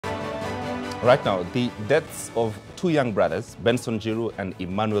Right now, the deaths of two young brothers, Benson Jiru and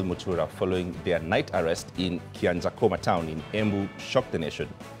Emmanuel Mutura, following their night arrest in Kianjakoma town in Embu, shocked the nation.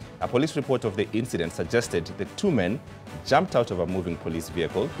 A police report of the incident suggested the two men jumped out of a moving police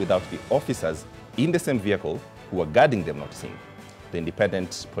vehicle without the officers in the same vehicle who were guarding them noticing. The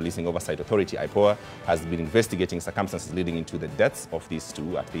Independent Policing Oversight Authority, IPOA, has been investigating circumstances leading into the deaths of these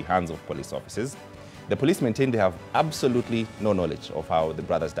two at the hands of police officers. The police maintain they have absolutely no knowledge of how the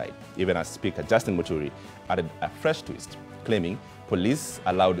brothers died, even as Speaker Justin Muturi added a fresh twist, claiming police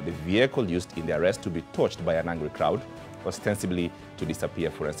allowed the vehicle used in the arrest to be torched by an angry crowd, ostensibly to disappear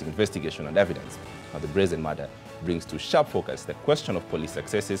forensic investigation and evidence. Now, the brazen murder brings to sharp focus the question of police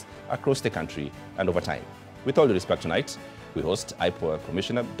successes across the country and over time. With all due respect tonight, we host IPOA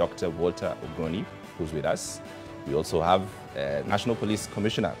Commissioner Dr. Walter Ogony, who's with us. We also have National Police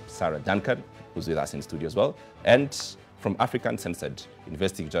Commissioner Sarah Duncan, who's with us in studio as well, and from African Censored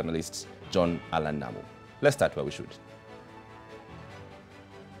investigative journalist John-Allan Namu. Let's start where we should.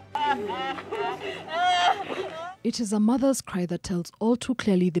 It is a mother's cry that tells all too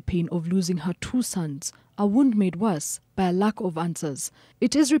clearly the pain of losing her two sons, a wound made worse by a lack of answers.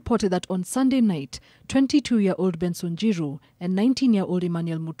 It is reported that on Sunday night, 22-year-old Benson Jiru and 19-year-old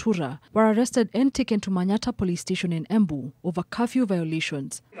Emmanuel Mutura were arrested and taken to Manyata police station in Embu over curfew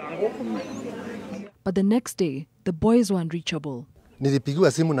violations. But the next day, the boys were unreachable.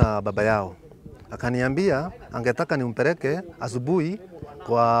 Nilipigiwa simu na baba yao. Akaniambia angetaka nimpeleke asubuhi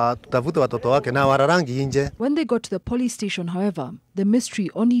kwa tutafute watoto wake na wararangi nje. When they got to the police station, however, the mystery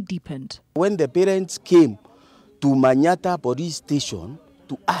only deepened. When the parents came to Manyata police station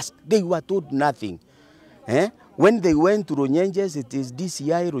to ask, they were told nothing. When they went to Ronyenjes, it is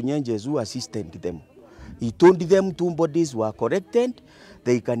DCI Ronyenjes who assisted them. He told them two bodies were corrected.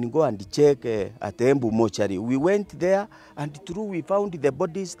 They can go and check at Embu mortuary. We went there and true we found the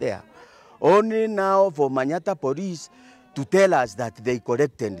bodies there. Only now for Manyata police to tell us that they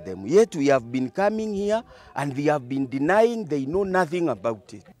corrected them. Yet we have been coming here and we have been denying they know nothing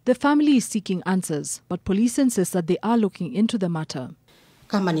about it. The family is seeking answers, but police insist that they are looking into the matter.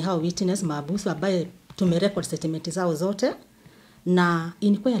 Kama ni hao witness maabusu ambaye tumerecord statement zao zote na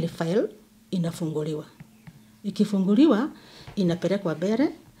inquiry file inafunguliwa. Ikifunguliwa inapelekwa mbele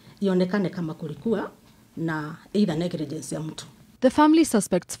ionekane kama kulikuwa na either negligence ya mtu. The family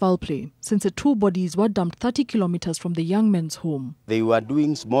suspects foul play since the two bodies were dumped 30 kilometers from the young men's home. They were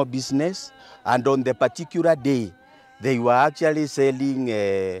doing small business and on the particular day they were actually selling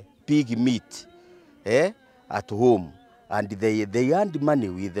pig meat at home and they earned money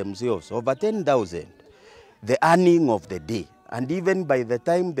with themselves, over 10,000, the earning of the day. And even by the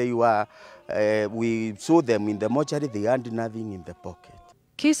time they were, we saw them in the mortuary, they earned nothing in the pocket.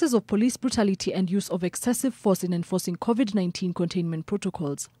 Cases of police brutality and use of excessive force in enforcing COVID-19 containment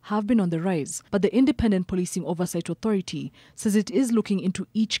protocols have been on the rise, but the Independent Policing Oversight Authority says it is looking into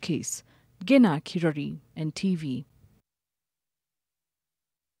each case. Gena Kirari, NTV.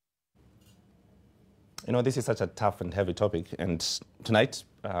 You know, this is such a tough and heavy topic, and tonight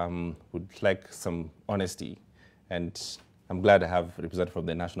we'd like some honesty, and I'm glad I have a representative from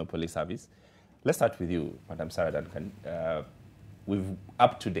the National Police Service. Let's start with you, Madam Sarah Duncan. We've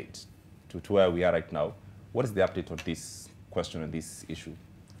up to date to where we are right now. What is the update on this question and this issue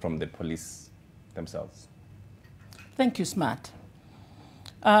from the police themselves? Thank you, Smart.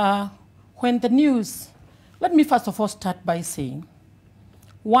 When the news, let me first of all start by saying,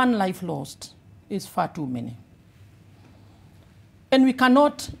 one life lost is far too many. And we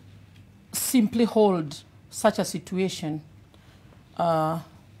cannot simply hold such a situation.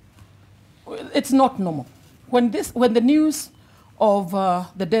 It's not normal. When the news of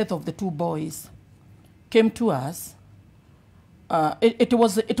the death of the two boys came to us,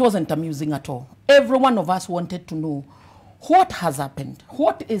 it wasn't amusing at all. Every one of us wanted to know what has happened,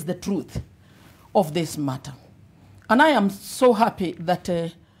 what is the truth of this matter. And I am so happy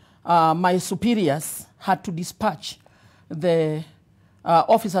that my superiors had to dispatch the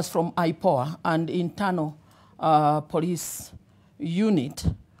officers from IPOA and internal police unit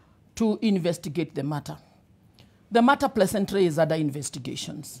to investigate the matter. The matter pleasantly is under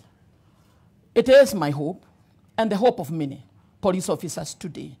investigations. It is my hope, and the hope of many police officers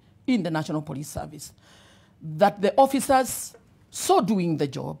today in the National Police Service, that the officers so doing the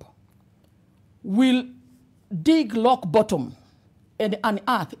job will dig rock bottom and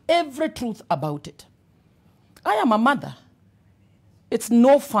unearth every truth about it. I am a mother. It's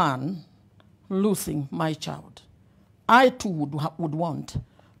no fun losing my child. I too would want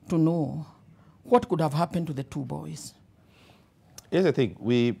to know what could have happened to the two boys. Here's the thing,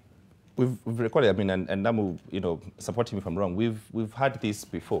 we've recorded, I mean, and Namu, you know, support me if I'm wrong, we've had this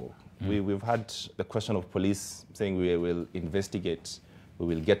before, We've had the question of police saying we will investigate, we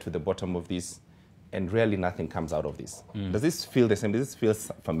will get to the bottom of this, and rarely nothing comes out of this. Does this feel the same? Does this feel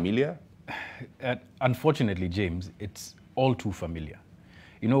familiar? Unfortunately, James, it's all too familiar.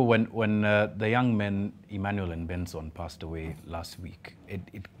 You know, when the young men, Emmanuel and Benson, passed away last week, it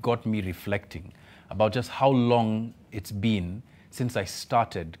got me reflecting about just how long it's been since I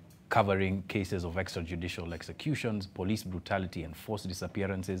started covering cases of extrajudicial executions, police brutality, and forced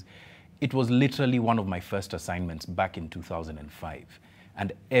disappearances. It was literally one of my first assignments back in 2005.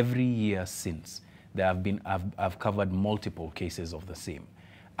 And every year since, I've covered multiple cases of the same.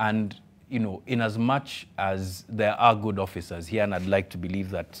 And you know, in as much as there are good officers here, and I'd like to believe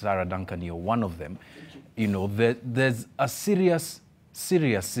that Sarah Duncan, you're one of them, you know, there's a serious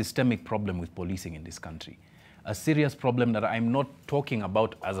systemic problem with policing in this country. A serious problem that I'm not talking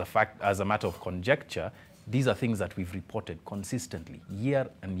about as a fact, as a matter of conjecture. These are things that we've reported consistently, year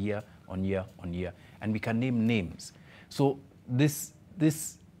and year on year on year, and we can name names. So this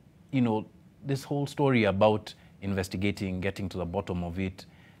you know, this whole story about investigating, getting to the bottom of it,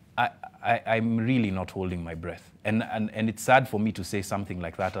 I'm really not holding my breath. And it's sad for me to say something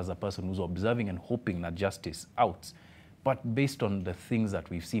like that as a person who's observing and hoping that justice outs. But based on the things that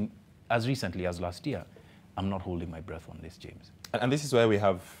we've seen as recently as last year, I'm not holding my breath on this, James. And this is why we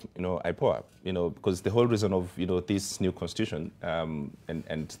have, you know, IPOA, you know, because the whole reason of, you know, this new constitution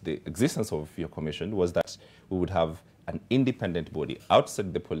and the existence of your commission was that we would have an independent body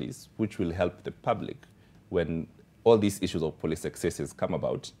outside the police, which will help the public when all these issues of police excesses come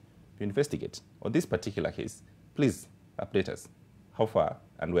about to investigate. On this particular case, please update us. How far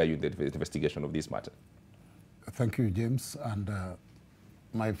and where are you in the investigation of this matter? Thank you, James, and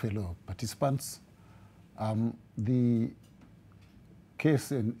my fellow participants. The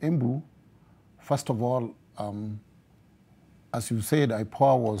case in Embu, first of all, as you said,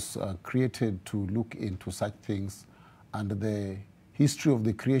 IPOA was created to look into such things, and the history of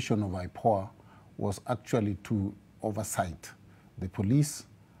the creation of IPOA was actually to oversight the police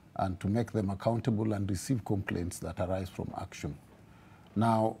and to make them accountable and receive complaints that arise from action.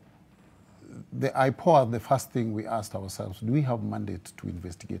 Now, the IPOA, the first thing we asked ourselves, do we have mandate to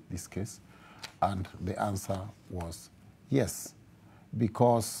investigate this case? And the answer was yes,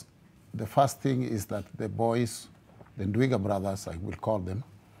 because the first thing is that the boys, the Ndwiga brothers, I will call them,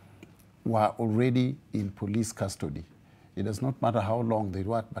 were already in police custody. It does not matter how long they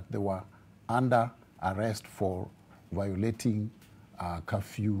were, but they were under arrest for violating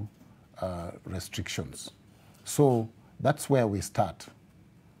curfew restrictions. So that's where we start.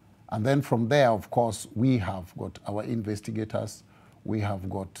 And then from there, of course, we have got our investigators, we have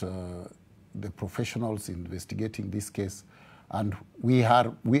got the professionals investigating this case, and we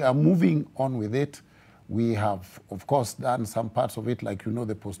are moving on with it. We have, of course, done some parts of it, like, you know,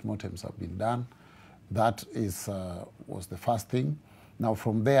 the postmortems have been done. That is was the first thing. Now,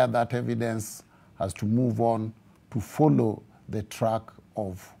 from there, that evidence has to move on to follow the track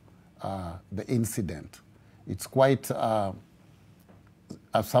of the incident. It's quite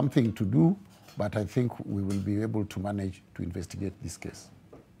something to do, but I think we will be able to manage to investigate this case.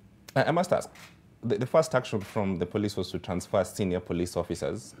 I must ask, the first action from the police was to transfer senior police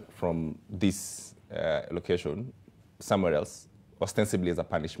officers from this location somewhere else, ostensibly as a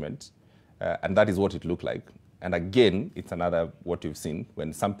punishment, and that is what it looked like. And again, it's another what you've seen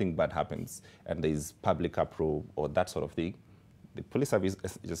when something bad happens and there is public uproar or that sort of thing, the police service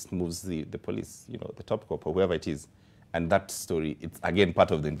just moves the police, you know, the top cop or whoever it is. And that story, it's again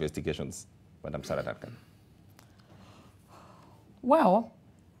part of the investigations, Madam Sarah Duncan. Well,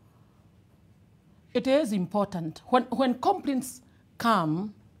 it is important. When complaints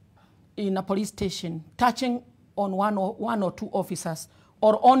come in a police station touching on one or two officers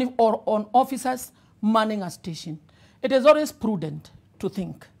or on officers manning a station, it is always prudent to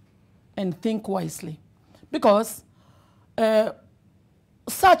think and think wisely, because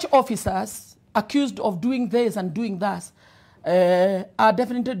such officers accused of doing this and doing that are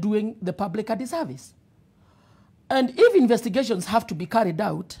definitely doing the public a disservice. And if investigations have to be carried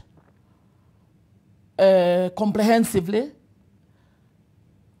out comprehensively,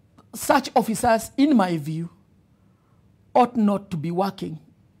 such officers, in my view, ought not to be working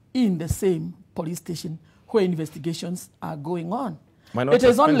in the same police station where investigations are going on. It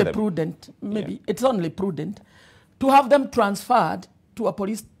is only prudent, it's only prudent to have them transferred to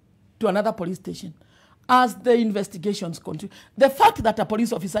another police station as the investigations continue. The fact that a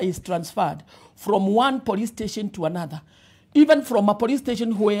police officer is transferred from one police station to another, even from a police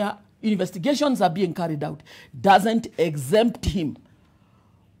station where investigations are being carried out, doesn't exempt him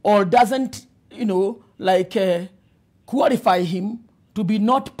or doesn't, qualify him to be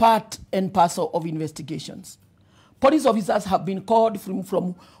not part and parcel of investigations. Police officers have been called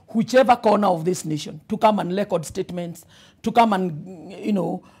from whichever corner of this nation to come and record statements, to come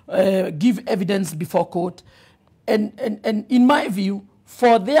and, give evidence before court. And in my view,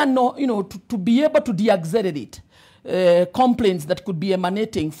 for their to be able to de-exaggerate complaints that could be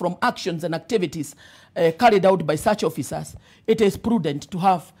emanating from actions and activities carried out by such officers, it is prudent to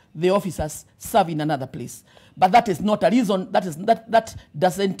have the officers serve in another place. But that is not a reason. That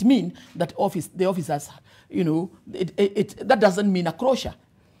doesn't mean that the officers, that doesn't mean a closure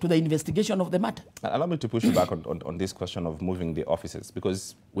to the investigation of the matter. Allow me to push you back on this question of moving the officers,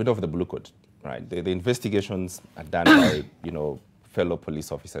 because we know of the Blue Code, right? The investigations are done by, fellow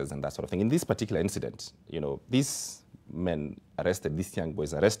police officers and that sort of thing. In this particular incident, these men arrested, these young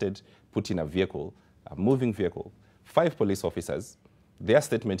boys arrested, put in a vehicle, a moving vehicle, 5 police officers. Their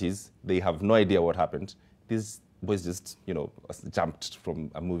statement is they have no idea what happened. These boys just, jumped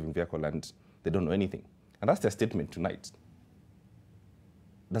from a moving vehicle and they don't know anything. And that's their statement tonight.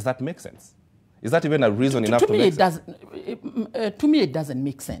 Does that make sense? Is that even a reason enough to make sense? To me, it doesn't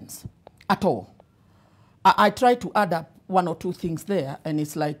make sense at all. I try to add up 1 or 2 things there, and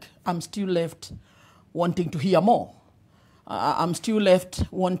it's like I'm still left wanting to hear more. I'm still left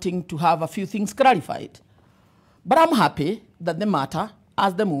wanting to have a few things clarified. But I'm happy that the matter,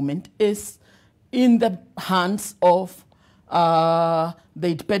 at the moment, is in the hands of the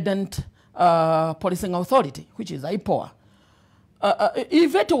independent policing authority, which is IPOA.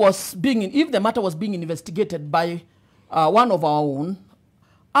 If the matter was being investigated by one of our own,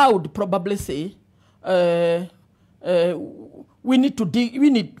 I would probably say we need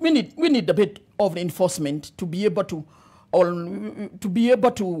a bit of enforcement to be able to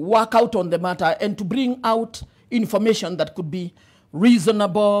work out on the matter and to bring out information that could be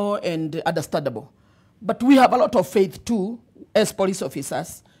reasonable and understandable. But we have a lot of faith too, as police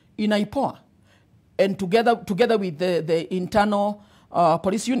officers, in IPOA. And together with the internal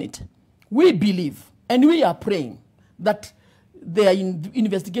police unit, we believe and we are praying that their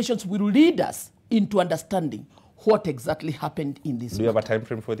investigations will lead us into understanding what exactly happened in this. Do you have a time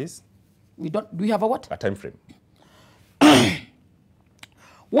frame for this? Do we have a what? A time frame.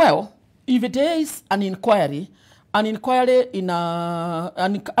 Well, if it is an inquiry carried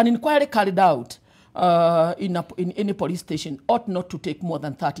out in any police station ought not to take more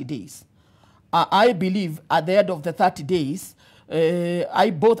than 30 days. I believe at the end of the 30 days,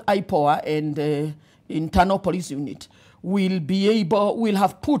 both IPOA and internal police unit will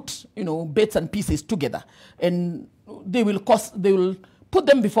have put bits and pieces together, and they will put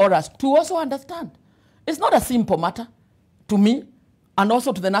them before us to also understand. It's not a simple matter to me, and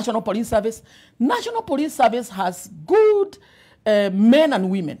also to the National Police Service. National Police Service has good men and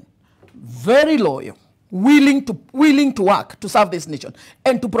women, very loyal, willing to work to serve this nation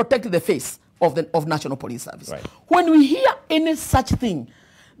and to protect the face of National Police Service. Right. When we hear any such thing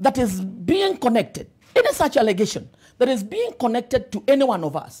that is being connected, any such allegation that is being connected to any one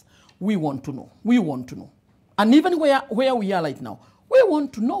of us, we want to know. We want to know. And even where we are right now, we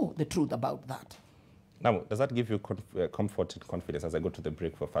want to know the truth about that. Namu, does that give you comfort and confidence as I go to the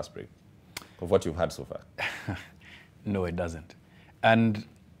break for fast break of what you've had so far? No, it doesn't. And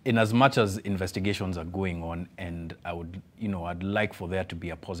in as much as investigations are going on, and I'd like for there to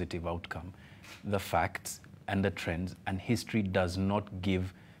be a positive outcome, the facts and the trends and history does not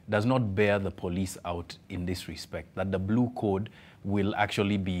bear the police out in this respect, that the Blue Code will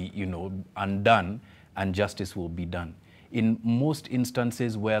actually be, undone and justice will be done. In most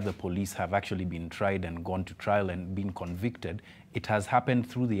instances where the police have actually been tried and gone to trial and been convicted, it has happened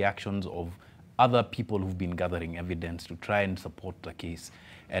through the actions of other people who've been gathering evidence to try and support the case,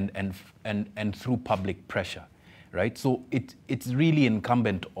 and through public pressure, right? So it's really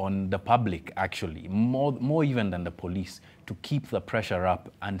incumbent on the public, actually, more even than the police, to keep the pressure up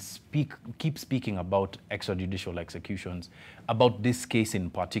and keep speaking about extrajudicial executions, about this case in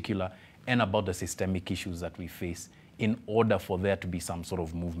particular, and about the systemic issues that we face, in order for there to be some sort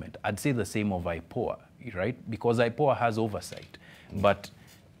of movement. I'd say the same of IPOA, right? Because IPOA has oversight, but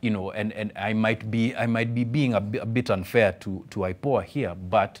and I might be being a bit unfair to IPOA here,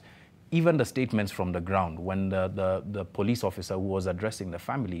 but even the statements from the ground, when the police officer who was addressing the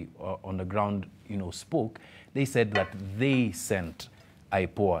family on the ground, spoke, they said that they sent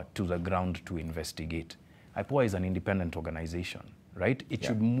IPOA to the ground to investigate. IPOA is an independent organization, right? It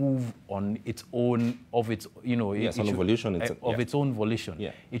should move on its own, its own volition.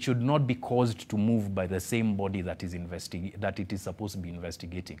 Yeah. It should not be caused to move by the same body that it is supposed to be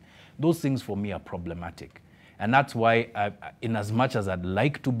investigating. Those things for me are problematic. And that's why, in as much as I'd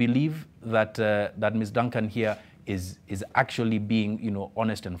like to believe that Ms. Duncan here is actually being, you know,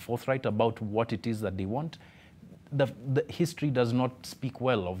 honest and forthright about what it is that they want. The history does not speak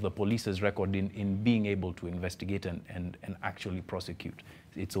well of the police's record in being able to investigate and actually prosecute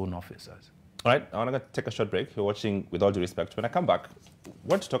its own officers. All right, I want to take a short break. You're watching With All Due Respect. When I come back, I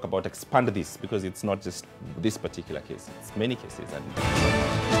want to talk about expand this, because it's not just this particular case, it's many cases.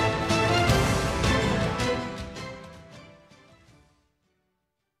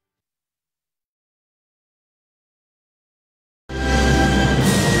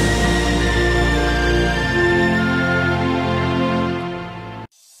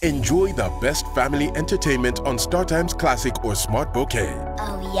 Enjoy the best family entertainment on StarTimes Classic or Smart Bouquet.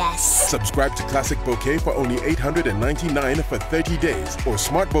 Oh, yes. Subscribe to Classic Bouquet for only $899 for 30 days or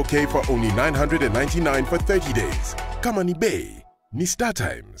Smart Bouquet for only $999 for 30 days. Come on eBay. Ni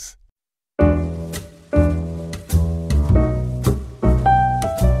StarTimes.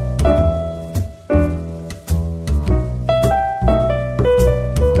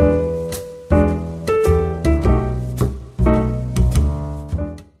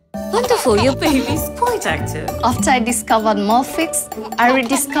 Wonderful, your baby's quite active. After I discovered Molfix, I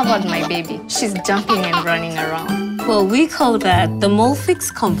rediscovered my baby. She's jumping and running around. Well, we call that the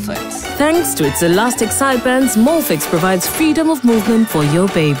Molfix Comfort. Thanks to its elastic side bands, Molfix provides freedom of movement for your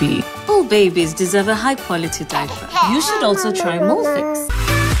baby. All babies deserve a high-quality diaper. You should also try Molfix.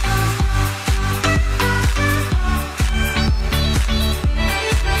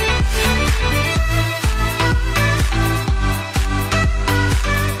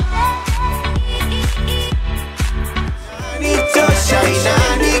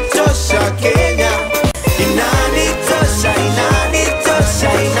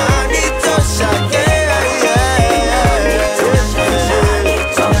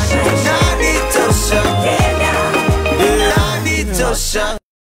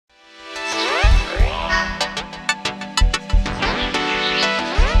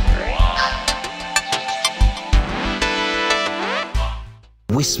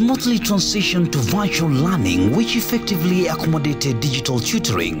 We smoothly transitioned to virtual learning, which effectively accommodated digital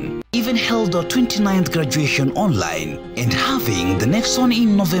tutoring, even held our 29th graduation online, and having the next one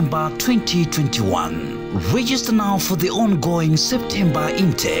in November 2021. Register now for the ongoing September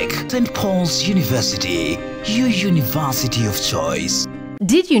intake. St. Paul's University, your university of choice.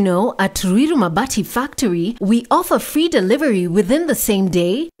 Did you know at Ruiru Mabati Factory, we offer free delivery within the same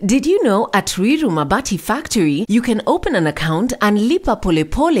day? Did you know at Ruiru Mabati Factory, you can open an account and lipa pole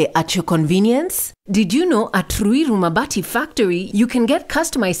pole at your convenience? Did you know at Ruiru Mabati Factory, you can get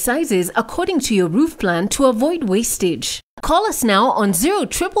customized sizes according to your roof plan to avoid wastage? Call us now on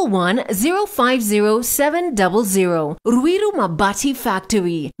 0111 050 700. Ruiru Mabati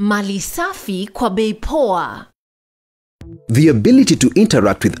Factory, mali safi kwa bei poa. The ability to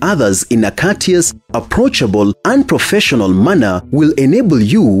interact with others in a courteous, approachable, and professional manner will enable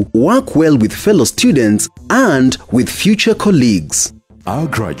you work well with fellow students and with future colleagues. Our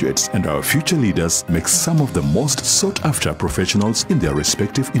graduates and our future leaders make some of the most sought-after professionals in their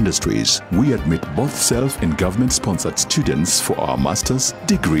respective industries. We admit both self- and government-sponsored students for our master's,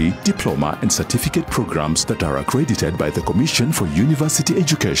 degree, diploma, and certificate programs that are accredited by the Commission for University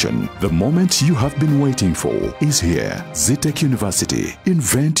Education. The moment you have been waiting for is here. Zetech University.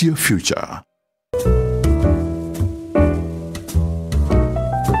 Invent your future.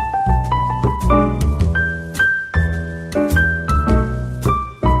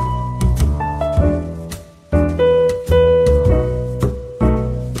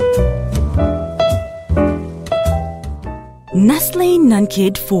 Nestle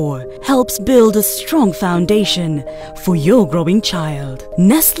Nunkid 4 helps build a strong foundation for your growing child.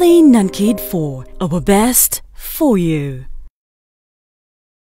 Nestle Nunkid 4, our best for you.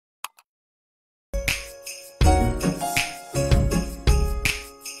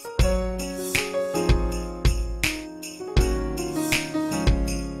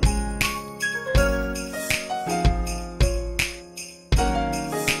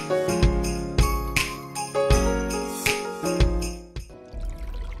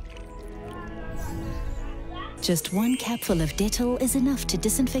 Just one capful of Dettol is enough to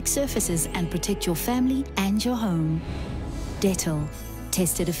disinfect surfaces and protect your family and your home. Dettol,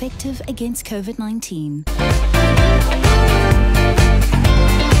 tested effective against COVID-19.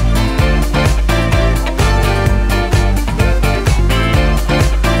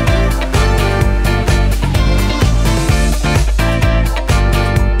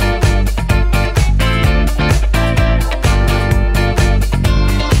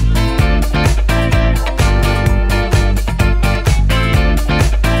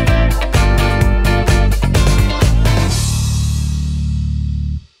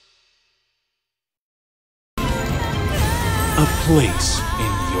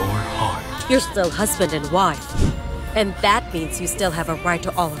 You're still husband and wife. And that means you still have a right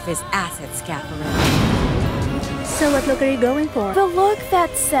to all of his assets, Catherine. So what look are you going for? The look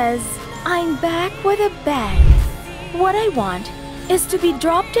that says, I'm back with a bang. What I want is to be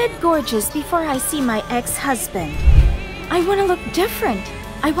drop-dead gorgeous before I see my ex-husband. I want to look different.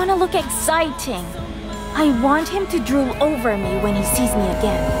 I want to look exciting. I want him to drool over me when he sees me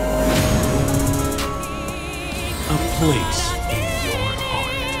again. A place in your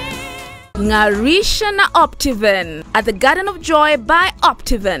heart. Ngarisha na Optiven at the Garden of Joy by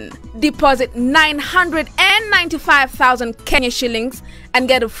Optiven. Deposit 995,000 Kenya shillings and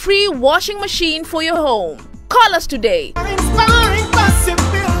get a free washing machine for your home. Call us today.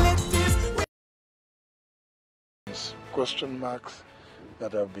 Question marks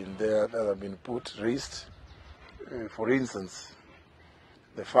that have been there, that have been raised. For instance,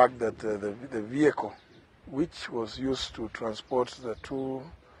 the fact that the vehicle which was used to transport the two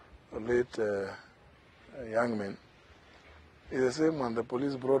late young men is the same one the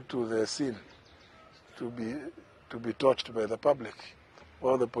police brought to the scene to be touched by the public.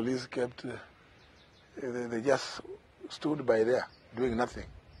 While the police kept, they just stood by there doing nothing.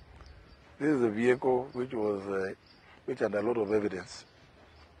 This is a vehicle which had a lot of evidence,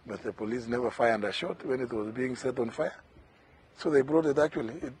 but the police never fired a shot when it was being set on fire. So they brought it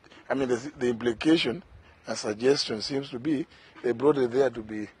actually. The implication and suggestion seems to be they brought it there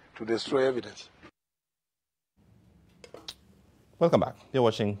to destroy evidence. Welcome back. You're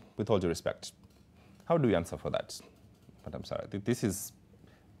watching With All Due Respect. How do we answer for that? But I'm sorry.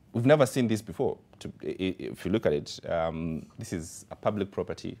 We've never seen this before. If you look at it, this is a public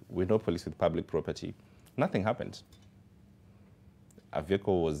property. We know police with public property. Nothing happened. A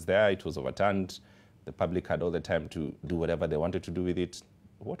vehicle was there, it was overturned. The public had all the time to do whatever they wanted to do with it.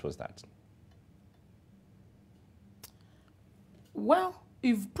 What was that? Well,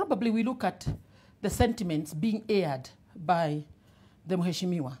 if probably we look at the sentiments being aired by the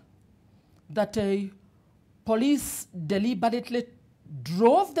Mheshimiwa, that police deliberately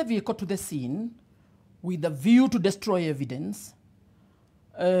drove the vehicle to the scene with a view to destroy evidence.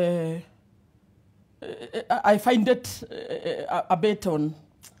 I find it a bit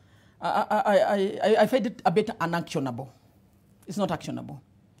I find it a bit unactionable. It's not actionable.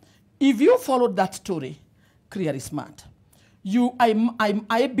 If you followed that story, clearly smart,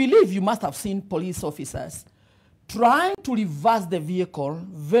 I believe you must have seen police officers trying to reverse the vehicle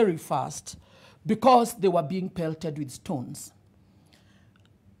very fast because they were being pelted with stones.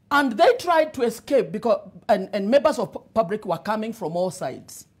 And they tried to escape because, and members of public were coming from all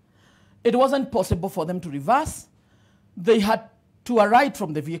sides. It wasn't possible for them to reverse. They had to alight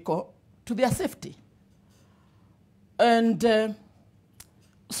from the vehicle to their safety. And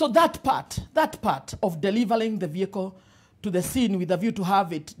so that part of delivering the vehicle to the scene with a view to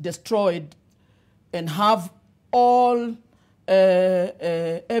have it destroyed and have all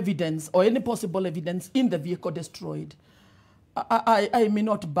evidence or any possible evidence in the vehicle destroyed, I may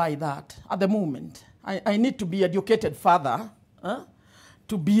not buy that at the moment. I need to be educated further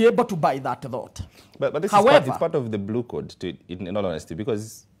to be able to buy that thought. But this is part of the blue code, in all honesty,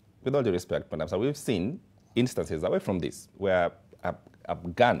 because with all due respect, Madam, we've seen instances away from this where a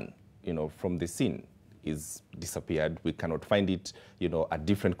gun, from the scene is disappeared. We cannot find it. A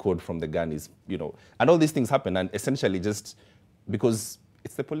different code from the gun is, and all these things happen, and essentially just because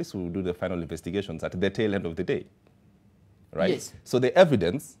it's the police who do the final investigations at the tail end of the day, right? Yes. So the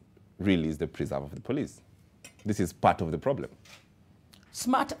evidence really is the preserve of the police. This is part of the problem.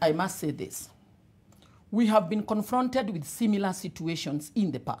 Smart, I must say this. We have been confronted with similar situations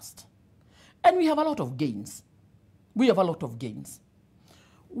in the past. And we have a lot of gains.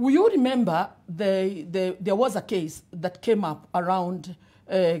 Will you remember there was a case that came up around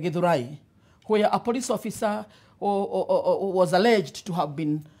Githurai where a police officer was alleged to have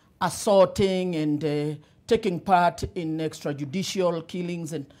been assaulting and taking part in extrajudicial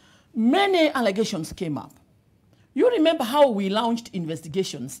killings, and many allegations came up. You remember how we launched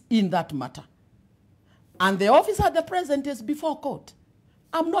investigations in that matter. And the officer at the present is before court.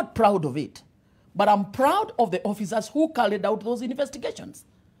 I'm not proud of it, but I'm proud of the officers who carried out those investigations.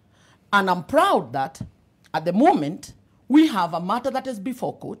 And I'm proud that at the moment, we have a matter that is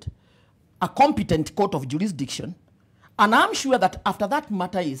before court, a competent court of jurisdiction, and I'm sure that after that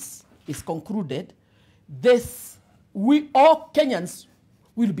matter is concluded, we all Kenyans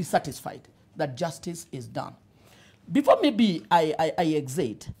will be satisfied that justice is done. Before maybe I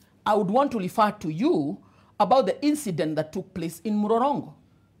exit, I would want to refer to you about the incident that took place in Murorongo,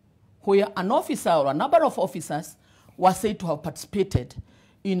 where an officer or a number of officers were said to have participated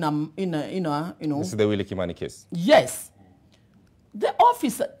in a This is the Willie Kimani case. Yes. The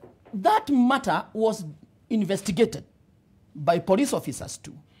officer, that matter was investigated by police officers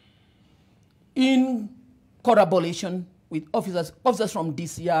too, in corroboration with officers from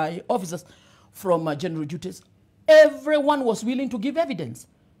DCI, officers from general duties. Everyone was willing to give evidence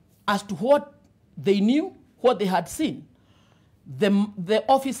as to what they knew, what they had seen. The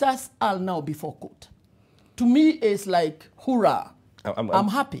officers are now before court. To me, it's like, hurrah, I'm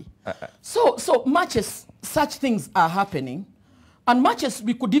happy. So much as such things are happening, and much as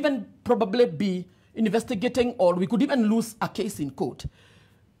we could even probably be investigating, or we could even lose a case in court,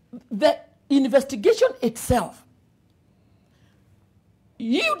 the investigation itself,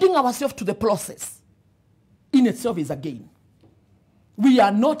 yielding ourselves to the process in itself is a gain. We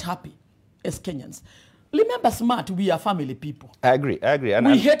are not happy as Kenyans. Remember, smart, we are family people. I agree. And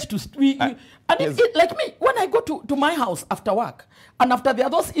we hate to, like me, when I go to my house after work, and after there are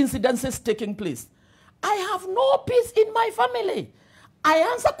those incidences taking place, I have no peace in my family. I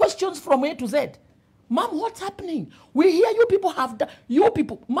answer questions from A to Z. Mom, what's happening? We hear you people have done,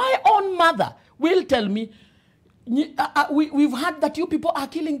 my own mother will tell me, we've heard that you people are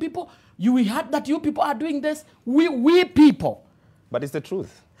killing people. We heard that you people are doing this. We people. But it's the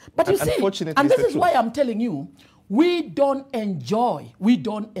truth. But you see, and this is why I'm telling you, we don't enjoy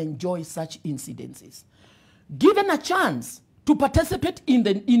such incidences. Given a chance to participate in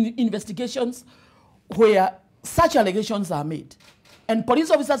investigations where such allegations are made, and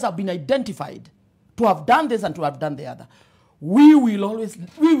police officers have been identified to have done this and to have done the other, we will always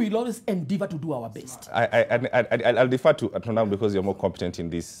endeavor to do our best. I'll defer to Namu because you're more competent in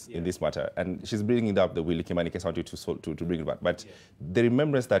this matter, and she's bringing up the Willie Kimani case. I want you to bring it back. But the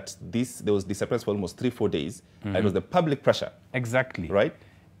remembrance that there was disappearance for almost 3-4 days, and it was the public pressure. Exactly. Right?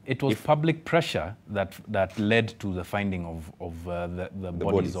 It was public pressure that led to the finding of the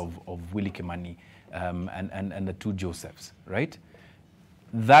bodies of Willie Kimani and the 2 Josephs, right?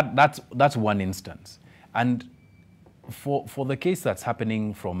 That's one instance. And for the case that's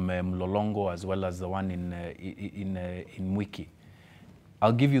happening from Mlolongo as well as the one in Mwiki,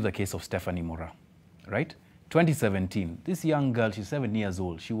 I'll give you the case of Stephanie Mora, right? 2017, this young girl, she's 7 years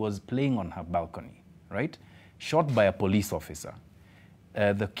old, she was playing on her balcony, right? Shot by a police officer.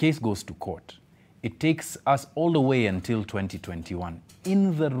 The case goes to court. It takes us all the way until 2021.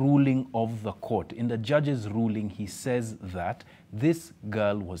 In the ruling of the court, in the judge's ruling, he says that this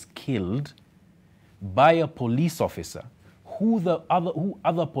girl was killed by a police officer who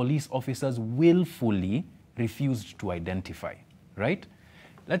other police officers willfully refused to identify, right?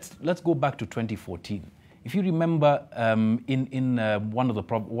 Let's go back to 2014. If you remember, in one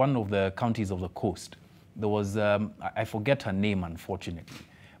of the counties of the coast, there was I forget her name, unfortunately,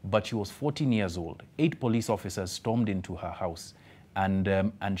 but she was 14 years old. 8 police officers stormed into her house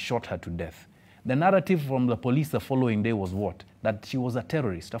and shot her to death. The narrative from the police the following day was what? That she was a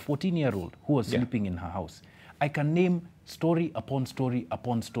terrorist, a 14-year-old who was sleeping in her house. I can name story upon story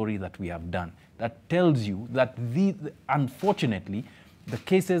upon story that we have done that tells you that unfortunately, the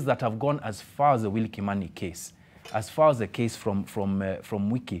cases that have gone as far as the Willie Kimani case, as far as the case from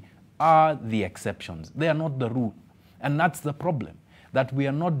Wiki, are the exceptions. They are not the rule. And that's the problem, that we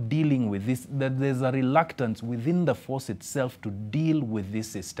are not dealing with this, that there's a reluctance within the force itself to deal with this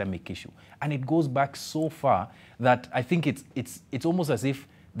systemic issue. And it goes back so far that I think it's almost as if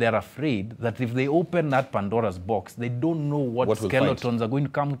they're afraid that if they open that Pandora's box, they don't know what skeletons are going to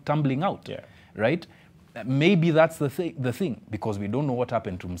come tumbling out, right? Maybe that's the thing, because we don't know what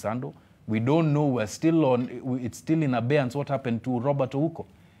happened to Msando. We don't know, it's still in abeyance what happened to Robert Ouko.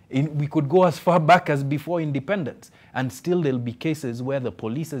 We could go as far back as before independence, and still there'll be cases where the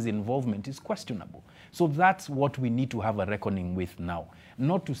police's involvement is questionable. So that's what we need to have a reckoning with now.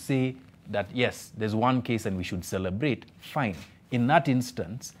 Not to say that, yes, there's one case and we should celebrate, fine. In that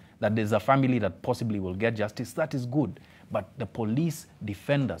instance, that there's a family that possibly will get justice, that is good. But the police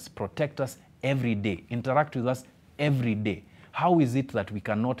defend us, protect us every day, interact with us every day. How is it that we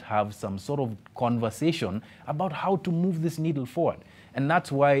cannot have some sort of conversation about how to move this needle forward? And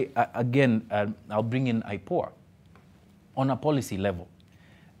that's why, again, I'll bring in IPOA on a policy level,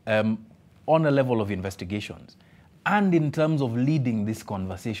 on a level of investigations, and in terms of leading this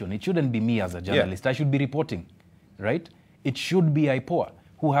conversation. It shouldn't be me as a journalist. I should be reporting, right? It should be IPOA,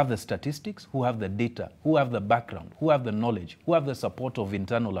 who have the statistics, who have the data, who have the background, who have the knowledge, who have the support of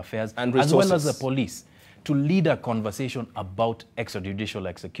internal affairs, and as well as the police, to lead a conversation about extrajudicial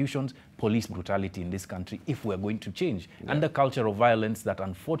executions, police brutality in this country, if we're going to change, and the culture of violence that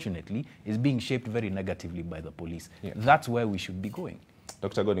unfortunately is being shaped very negatively by the police. That's where we should be going.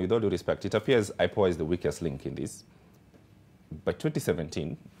 Dr. Ogony, with all due respect, it appears IPOA is the weakest link in this. By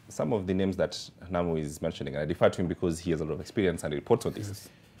 2017, some of the names that Namu is mentioning, and I defer to him because he has a lot of experience and reports on this,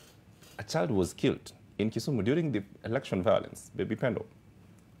 a child was killed in Kisumu during the election violence, Baby Pendo.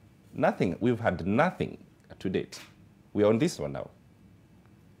 Nothing, we've had nothing to date. We are on this one now.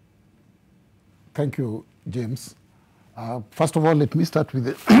 Thank you, James. First of all, let me start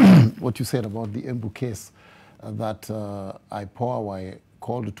with what you said about the Embu case, that IPOA were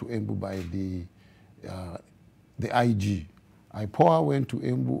called to Embu by the IG. IPOA went to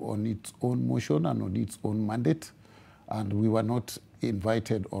Embu on its own motion and on its own mandate, and we were not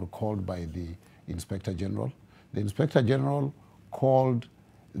invited or called by the Inspector General. The Inspector General called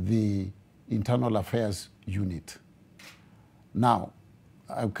the Internal Affairs Unit. Now,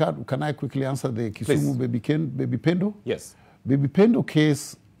 can I quickly answer the Kisumu Baby Pendo? Yes. Baby Pendo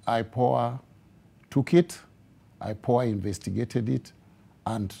case, IPOA took it, IPOA investigated it,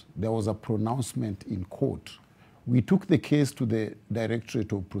 and there was a pronouncement in court. We took the case to the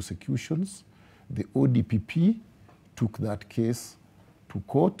Directorate of Prosecutions. The ODPP took that case to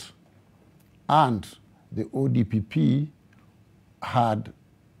court, and the ODPP had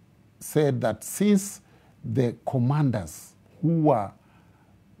said that since the commanders who were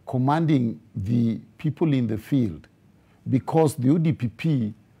commanding the people in the field, because the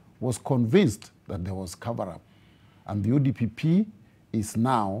ODPP was convinced that there was cover-up, and the ODPP is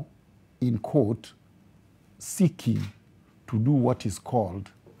now in court seeking to do what is called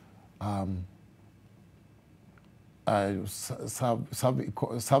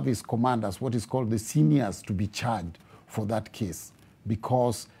service commanders, what is called the seniors, to be charged for that case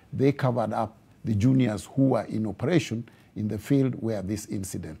because they covered up the juniors who were in operation in the field where this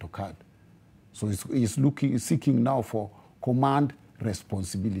incident occurred. So he's seeking now for command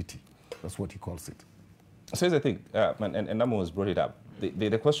responsibility. That's what he calls it. So here's the thing, and Namu has brought it up,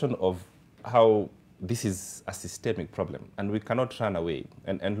 the question of how this is a systemic problem, and we cannot run away.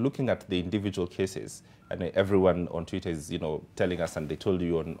 And looking at the individual cases, and everyone on Twitter is, telling us, and they told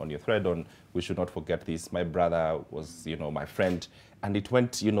you on your thread on, we should not forget this, my brother was, my friend, and it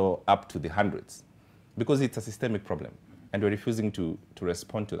went, up to the hundreds, because it's a systemic problem, and we're refusing to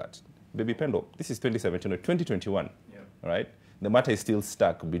respond to that. Baby Pendo, this is 2017 or 2021, right? The matter is still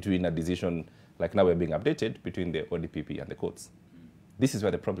stuck between a decision, like now we're being updated, between the ODPP and the courts. This is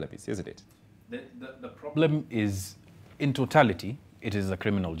where the problem is, isn't it? The problem is, in totality, it is the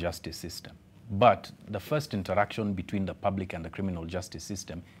criminal justice system. But the first interaction between the public and the criminal justice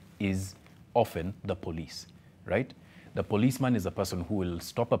system is often the police, right? The policeman is a person who will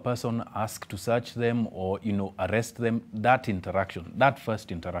stop a person, ask to search them, or arrest them. That interaction, that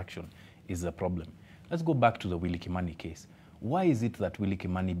first interaction, is the problem. Let's go back to the Willy Kimani case. Why is it that Willy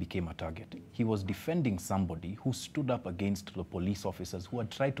Kimani became a target? He was defending somebody who stood up against the police officers who had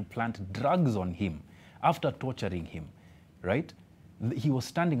tried to plant drugs on him after torturing him, right? He was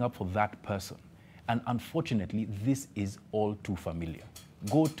standing up for that person. And unfortunately, this is all too familiar.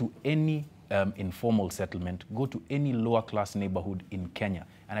 Go to any informal settlement, go to any lower class neighborhood in Kenya,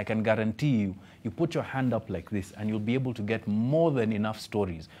 and I can guarantee you, you put your hand up like this and you'll be able to get more than enough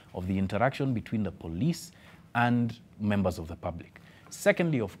stories of the interaction between the police and members of the public.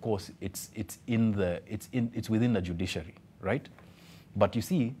 Secondly, of course, it's within the judiciary, right? But you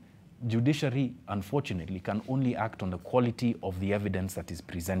see, judiciary, unfortunately, can only act on the quality of the evidence that is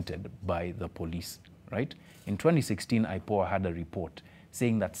presented by the police, right? In 2016, IPOA had a report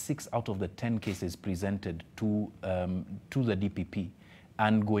saying that 6 out of the 10 cases presented to the DPP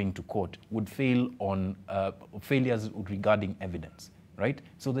and going to court would fail on failures regarding evidence, right?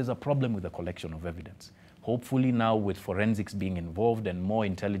 So there's a problem with the collection of evidence. Hopefully now, with forensics being involved and more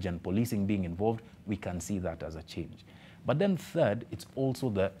intelligent policing being involved, we can see that as a change. But then third, it's also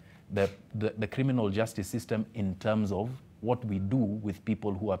the criminal justice system in terms of what we do with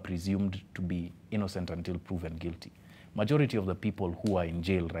people who are presumed to be innocent until proven guilty. Majority of the people who are in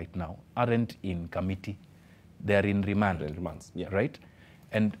jail right now aren't in committee, they're in remand, right?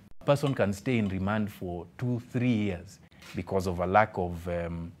 And a person can stay in remand for 2-3 years because of a lack of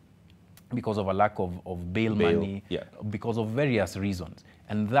bail money, because of various reasons.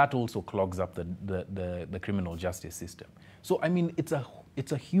 And that also clogs up the criminal justice system. So, I mean, it's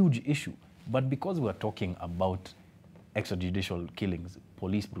a huge issue. But because we're talking about extrajudicial killings,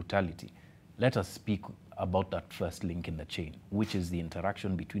 police brutality, let us speak about that first link in the chain, which is the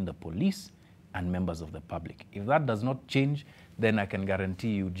interaction between the police and members of the public. If that does not change, then I can guarantee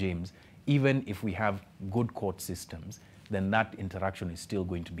you, James, even if we have good court systems, then that interaction is still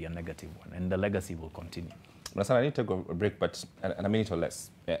going to be a negative one, and the legacy will continue. Nasan, I need to go a break, but a minute or less.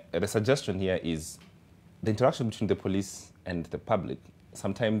 The suggestion here is the interaction between the police and the public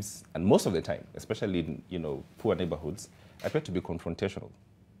sometimes, and most of the time, especially in poor neighborhoods, appear to be confrontational,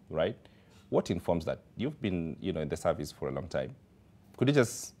 right? What informs that? You've been in the service for a long time. Could you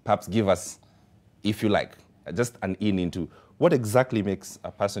just perhaps give us, if you like, just an in into what exactly makes a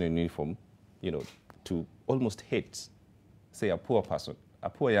person in uniform, you know, to almost hate, say, a poor person, a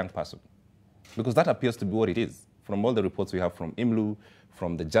poor young person? Because that appears to be what it is. From all the reports we have from IMLU,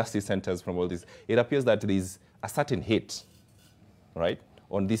 from the justice centers, from all this, it appears that there is a certain hate, right,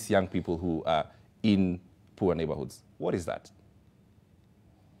 on these young people who are in poor neighborhoods. What is that?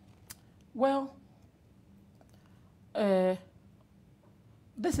 Well,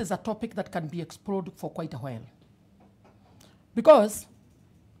 this is a topic that can be explored for quite a while. Because,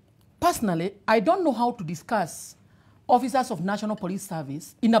 personally, I don't know how to discuss officers of National Police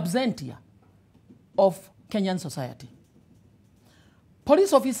Service in absentia of Kenyan society.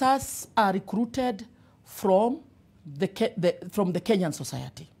 Police officers are recruited from the Kenyan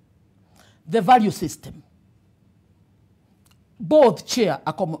society. The value system. Both share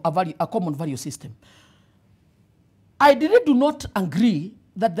a common value system. I really do not agree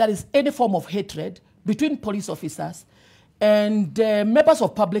that there is any form of hatred between police officers and members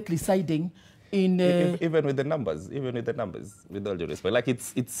of public residing in... even with the numbers, with all due respect. Like,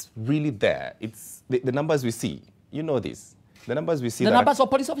 it's really there. It's the numbers we see. You know this. The numbers we see... The numbers of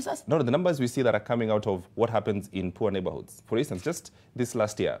police officers? No, the numbers we see that are coming out of what happens in poor neighborhoods. For instance, just this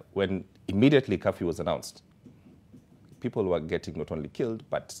last year, when immediately curfew was announced, people were getting not only killed,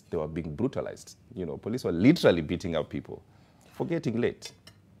 but they were being brutalized. You know, police were literally beating up people for getting late.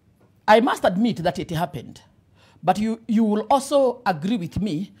 I must admit that it happened. But you will also agree with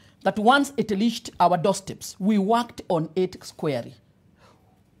me that once it reached our doorsteps, we worked on it squarely.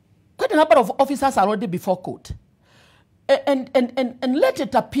 Quite a number of officers are already before court. And let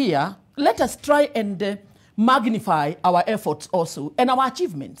it appear, let us try and magnify our efforts also and our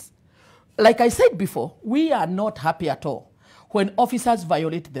achievements. Like I said before, we are not happy at all when officers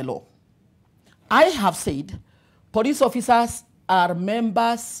violate the law. I have said police officers are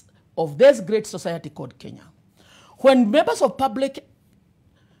members of this great society called Kenya. When members of public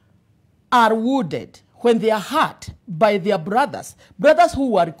are wounded, when they are hurt by their brothers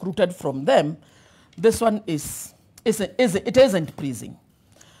who were recruited from them, this one it isn't pleasing.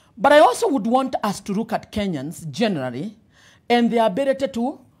 But I also would want us to look at Kenyans generally and their ability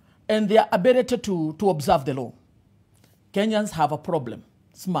to observe the law. Kenyans have a problem,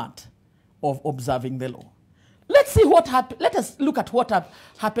 smart, of observing the law. Let's see what happens. Let us look at what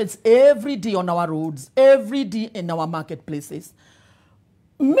happens every day on our roads, every day in our marketplaces.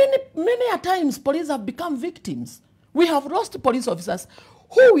 Many a times, police have become victims. We have lost police officers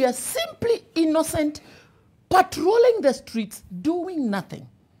who were simply innocent, patrolling the streets, doing nothing.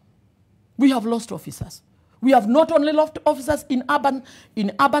 We have lost officers. We have not only lost officers in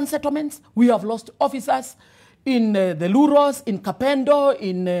urban settlements, we have lost officers in the Luros, in Kapendo,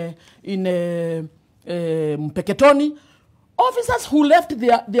 in Mpeketoni. Officers who left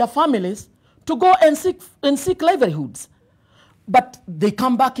their families to go and seek livelihoods. But they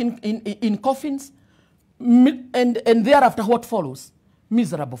come back in coffins, and thereafter what follows?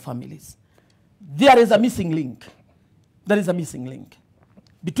 Miserable families. There is a missing link. There is a missing link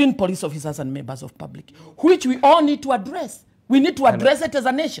between police officers and members of public, which we all need to address. We need to address it as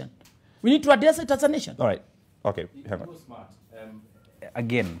a nation. We need to address it as a nation. All right. Okay. Hang on.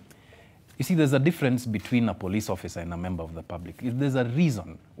 Again, you see, there's a difference between a police officer and a member of the public. There's a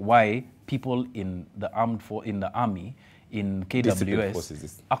reason why people in the army, in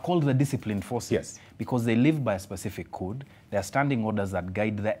KWS, are called the disciplined forces. Yes. Because they live by a specific code. There are standing orders that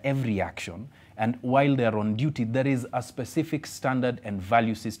guide their every action. And while they're on duty, there is a specific standard and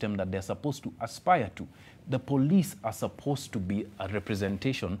value system that they're supposed to aspire to. The police are supposed to be a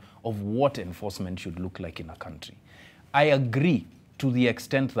representation of what enforcement should look like in a country. I agree to the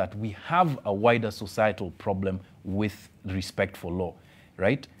extent that we have a wider societal problem with respect for law,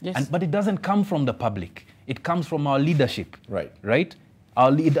 right? Yes. But it doesn't come from the public. It comes from our leadership, right?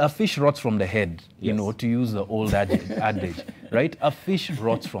 A fish rots from the head, you know, to use the old adage, right? A fish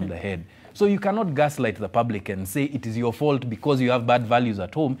rots from the head. So you cannot gaslight the public and say it is your fault because you have bad values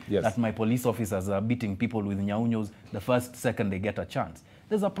at home that my police officers are beating people with nyaunyos the first second they get a chance.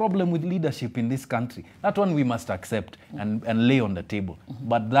 There's a problem with leadership in this country. That one we must accept and lay on the table.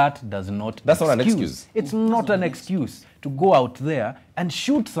 But that does not That's not an excuse. It's not an excuse to go out there and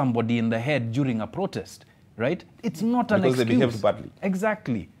shoot somebody in the head during a protest, right? It's not an excuse. Because they behaved badly.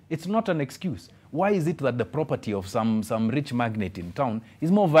 Exactly. It's not an excuse. Why is it that the property of some rich magnate in town is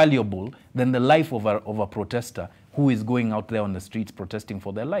more valuable than the life of a protester who is going out there on the streets protesting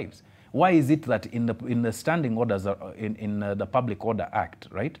for their lives? Why is it that in the standing orders, in the Public Order Act,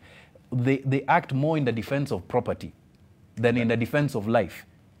 right, they act more in the defense of property than in the defense of life?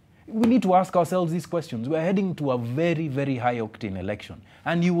 we need to ask ourselves these questions. We're heading to a very, very high-octane election.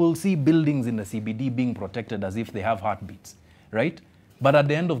 And you will see buildings in the CBD being protected as if they have heartbeats, right? But at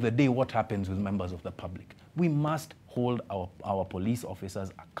the end of the day, what happens with members of the public? We must hold our police officers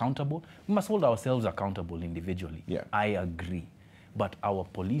accountable. We must hold ourselves accountable individually. Yeah. I agree. But our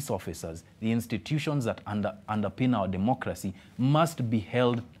police officers, the institutions that underpin our democracy, must be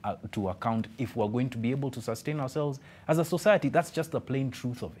held to account if we're going to be able to sustain ourselves as a society. That's just the plain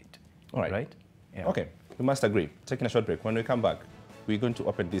truth of it. All right. Right? Yeah. Okay, we must agree. Taking a short break. When we come back, we're going to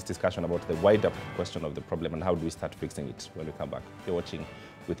open this discussion about the wider question of the problem and how do we start fixing it when we come back. You're watching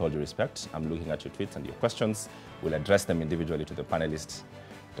With All Due Respect. I'm looking at your tweets and your questions. We'll address them individually to the panelists.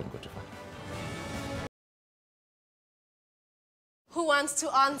 Don't go too far. Who wants to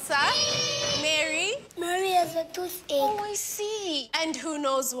answer? Mary? Mary has a toothache. Oh, I see. And who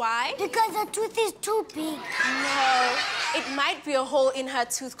knows why? Because the tooth is too big. No, it might be a hole in her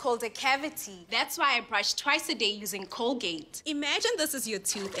tooth called a cavity. That's why I brush twice a day using Colgate. Imagine this is your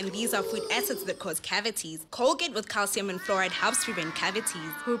tooth and these are food acids that cause cavities. Colgate with calcium and fluoride helps prevent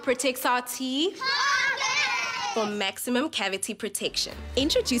cavities. Who protects our teeth? For maximum cavity protection.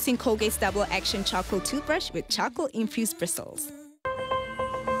 Introducing Colgate's Double Action Charcoal Toothbrush with charcoal-infused bristles.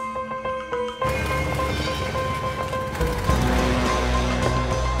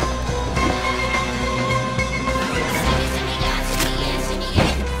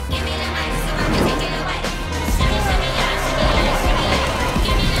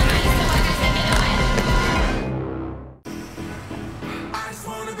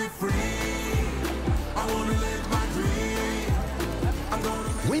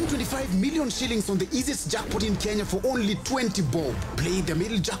 Win 25 million shillings on the easiest jackpot in Kenya for only 20 bob. Play the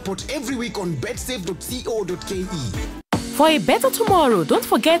middle jackpot every week on betsafe.co.ke. For a better tomorrow, don't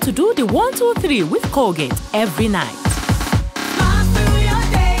forget to do the 1, 2, 3 with Colgate every night.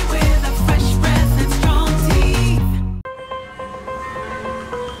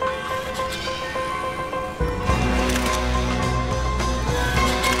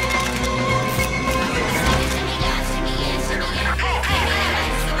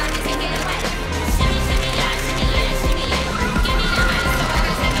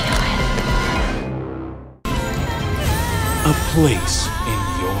 A place in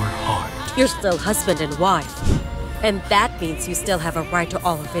your heart. You're still husband and wife. And that means you still have a right to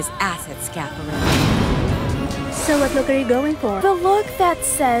all of his assets, Catherine. So what look are you going for? The look that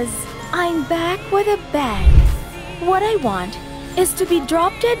says, I'm back with a bang. What I want is to be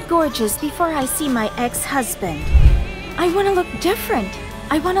drop-dead gorgeous before I see my ex-husband. I want to look different.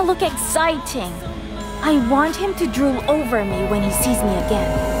 I want to look exciting. I want him to drool over me when he sees me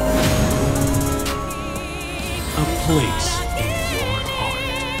again. A place in your heart.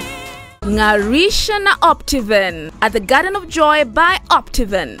 Ngarisha na Optiven at the Garden of Joy by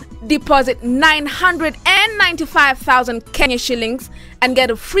Optiven. Deposit 995,000 Kenya shillings and get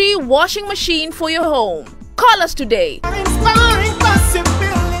a free washing machine for your home. Call us today.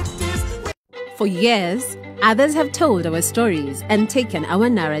 For years, others have told our stories and taken our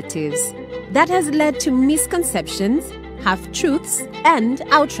narratives. That has led to misconceptions, half-truths, and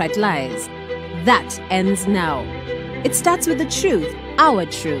outright lies. That ends now. It starts with the truth, our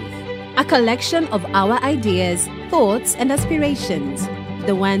truth. A collection of our ideas, thoughts, and aspirations.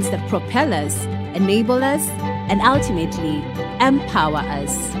 The ones that propel us, enable us, and ultimately empower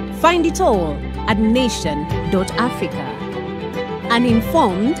us. Find it all at nation.africa. An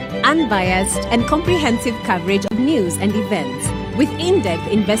informed, unbiased, and comprehensive coverage of news and events, with in-depth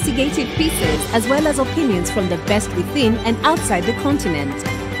investigative pieces as well as opinions from the best within and outside the continent.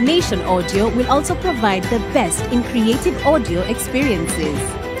 Nation Audio will also provide the best in creative audio experiences.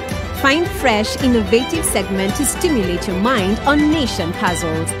 Find fresh, innovative segment to stimulate your mind on Nation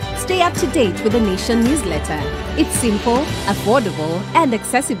Puzzles. Stay up to date with the Nation newsletter. It's simple, affordable, and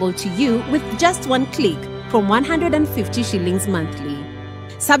accessible to you with just one click from 150 shillings monthly.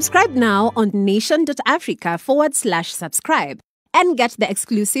 Subscribe now on nation.africa/subscribe and get the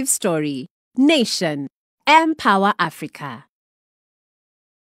exclusive story. Nation. Empower Africa.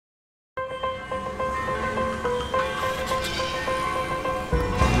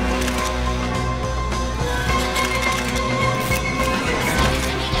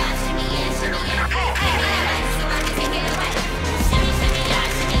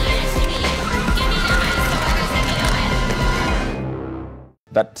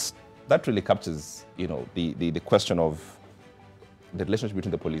 That really captures, the question of the relationship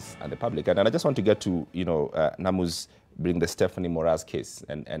between the police and the public. And I just want to get to, Namu's bring the Stephanie Moraz case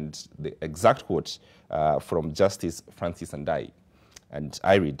and the exact quote from Justice Francis Ndai. And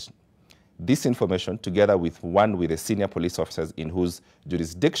I read, This information, together with one with the senior police officers in whose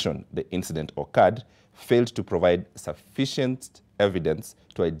jurisdiction the incident occurred, failed to provide sufficient evidence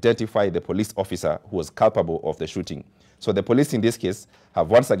to identify the police officer who was culpable of the shooting. So the police in this case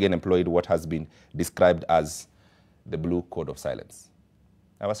have once again employed what has been described as the blue code of silence.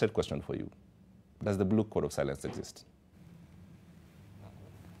 I have a straight question for you. Does the blue code of silence exist?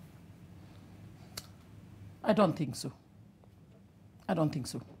 I don't think so. I don't think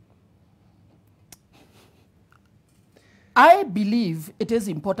so. I believe it is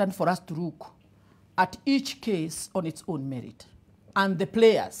important for us to look at each case on its own merit and the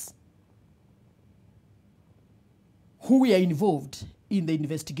players who were involved in the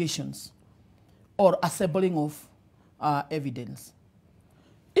investigations or assembling of evidence.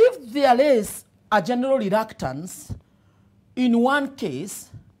 If there is a general reluctance in one case,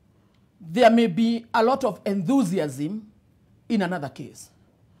 there may be a lot of enthusiasm in another case.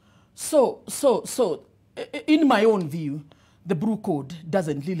 So, in my own view, the blue code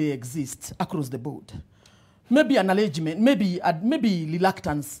doesn't really exist across the board. Maybe an allegement, maybe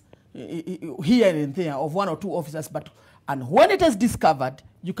reluctance here and there of one or two officers, and when it is discovered,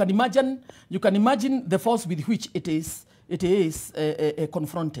 you can imagine the force with which it is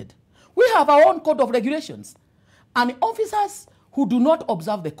confronted. We have our own code of regulations, and officers who do not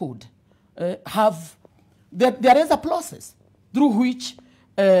observe the code there is a process through which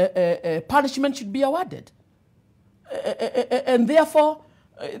punishment should be awarded. And therefore,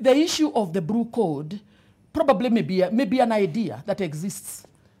 the issue of the blue code probably may be an idea that exists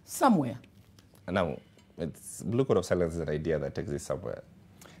somewhere. Now, blue code of silence is an idea that exists somewhere.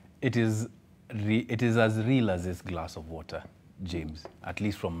 It is as real as this glass of water, James, at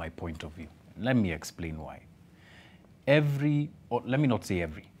least from my point of view. Let me explain why. Let me not say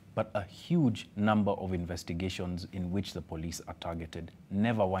every, but a huge number of investigations in which the police are targeted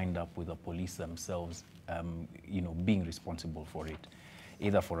never wind up with the police themselves being responsible for it,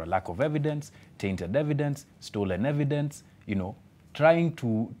 either for a lack of evidence, tainted evidence, stolen evidence, trying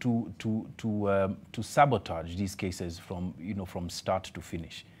to sabotage these cases from start to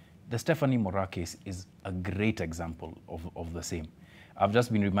finish. The Stephanie Mora case is a great example of the same. I've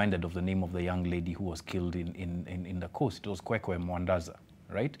just been reminded of the name of the young lady who was killed in the coast. It was Kwekwe Mwandaza,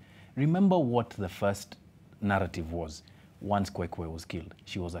 right? Remember what the first narrative was once Kwekwe was killed.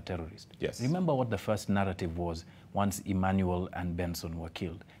 She was a terrorist. Yes. Remember what the first narrative was once Emmanuel and Benson were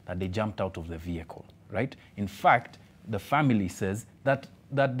killed, that they jumped out of the vehicle, right? In fact, the family says that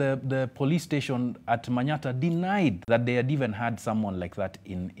the police station at Manyata denied that they had even had someone like that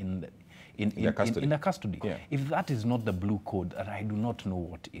in their custody. Yeah. If that is not the blue code, I do not know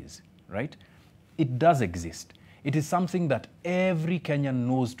what is, right? It does exist. It is something that every Kenyan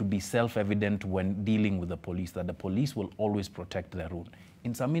knows to be self-evident when dealing with the police, that the police will always protect their own.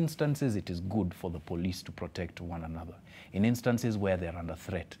 In some instances, it is good for the police to protect one another. In instances where they're under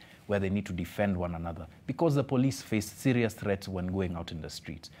threat, where they need to defend one another, because the police face serious threats when going out in the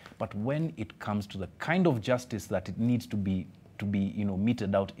streets. But when it comes to the kind of justice that it needs to be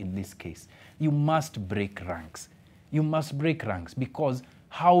meted out in this case, you must break ranks. You must break ranks, because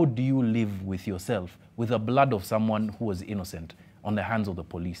how do you live with yourself with the blood of someone who was innocent on the hands of the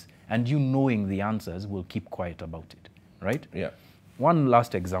police, and you knowing the answers will keep quiet about it, right? Yeah. One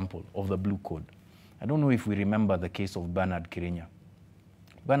last example of the blue code. I don't know if we remember the case of Bernard Kirenya.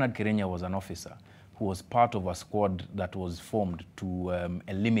 Bernard Kirenya was an officer who was part of a squad that was formed to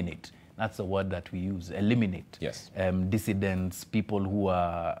eliminate, that's the word that we use, eliminate dissidents, people who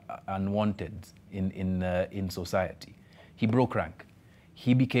are unwanted in society. He broke rank.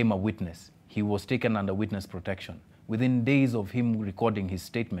 He became a witness. He was taken under witness protection. Within days of him recording his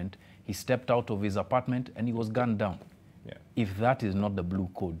statement, he stepped out of his apartment and he was gunned down. Yeah. If that is not the blue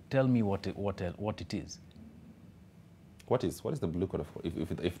code, tell me what it is. What is the blue code of,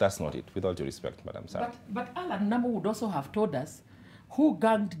 if that's not it, with all due respect, Madam Sam? But Alan Namu would also have told us who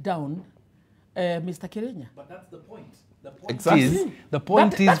gunned down Mr. Kirenya. But that's the point. Exactly. The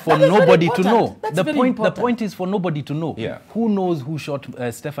point is for nobody to know. The point is for nobody to know. Yeah. Who knows who shot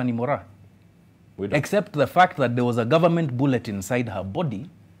Stephanie Mora? We don't. Except the fact that there was a government bullet inside her body.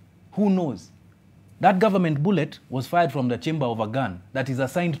 Who knows? That government bullet was fired from the chamber of a gun that is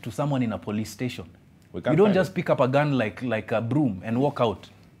assigned to someone in a police station. You don't just pick up a gun like a broom and walk out,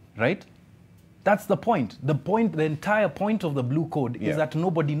 right? That's the point. The entire point of the blue code is that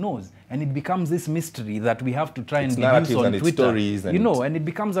nobody knows. And it becomes this mystery that we have to try and deduce on Twitter. And it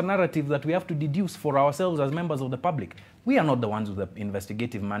becomes a narrative that we have to deduce for ourselves as members of the public. We are not the ones with the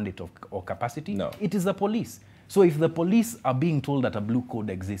investigative mandate or capacity. No. It is the police. So if the police are being told that a blue code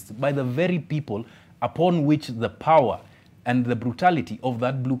exists by the very people upon which the power and the brutality of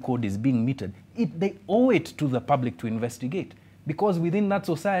that blue code is being meted, they owe it to the public to investigate. Because within that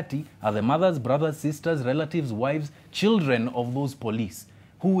society are the mothers, brothers, sisters, relatives, wives, children of those police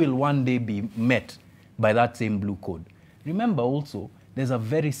who will one day be met by that same blue code. Remember also, there's a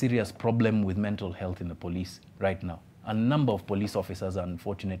very serious problem with mental health in the police right now. A number of police officers are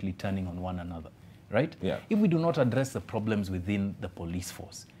unfortunately turning on one another, right? Yeah. If we do not address the problems within the police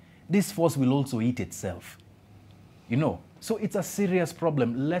force, this force will also eat itself. You know, so it's a serious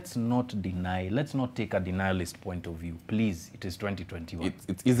problem. Let's not deny, let's not take a denialist point of view. Please, it is 2021.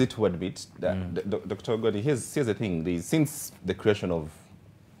 It's easy to admit that, Dr. Ogony, here's the thing. Since the creation of,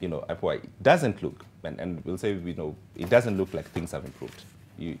 IPOA, it doesn't look, and we'll say, it doesn't look like things have improved.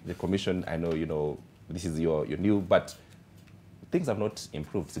 The commission, I know, this is your new, but things have not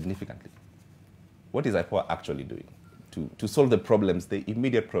improved significantly. What is IPOA actually doing to solve the problems, the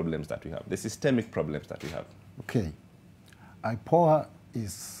immediate problems that we have, the systemic problems that we have? Okay. IPOA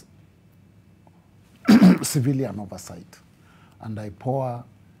is civilian oversight, and IPOA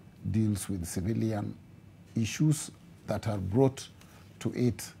deals with civilian issues that are brought to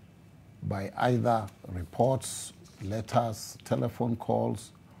it by either reports, letters, telephone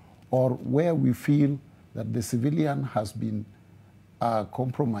calls, or where we feel that the civilian has been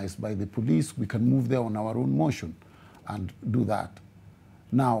compromised by the police, we can move there on our own motion and do that.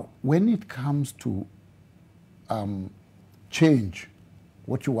 Now, when it comes to change,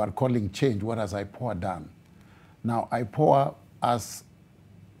 what you are calling change, what has IPOA done? Now, IPOA as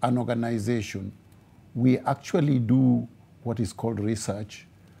an organization, we actually do what is called research,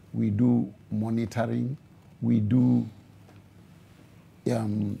 we do monitoring, we do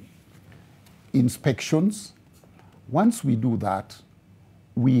inspections. Once we do that,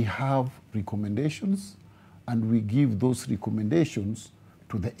 we have recommendations, and we give those recommendations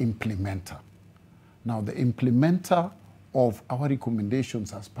to the implementer. Now, the implementer of our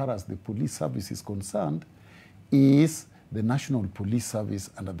recommendations as far as the police service is concerned is the National Police Service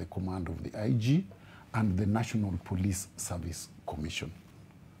under the command of the IG and the National Police Service Commission.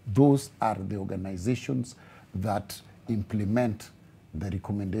 Those are the organizations that implement the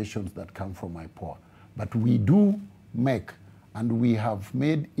recommendations that come from IPOA. But we do make, and we have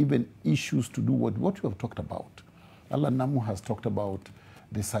made even issues to do what we have talked about. Namu has talked about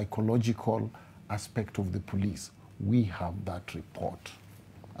the psychological aspect of the police. We have that report,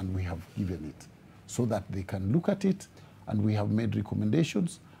 and we have given it so that they can look at it, and we have made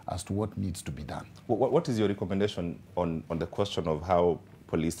recommendations as to what needs to be done. What is your recommendation on the question of how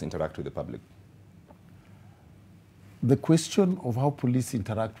police interact with the public? The question of how police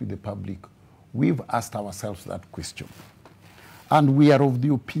interact with the public, we've asked ourselves that question. And we are of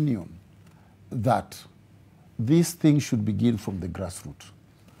the opinion that this thing should begin from the grassroots.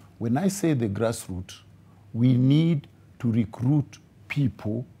 When I say the grassroots, we need to recruit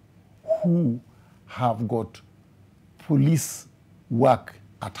people who have got police work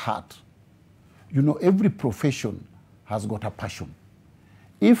at heart. Every profession has got a passion.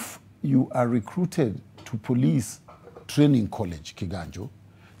 If you are recruited to police training college, Kiganjo,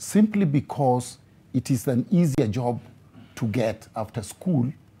 simply because it is an easier job to get after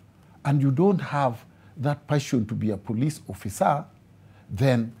school, and you don't have that passion to be a police officer,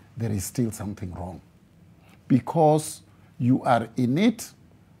 then there is still something wrong. Because you are in it,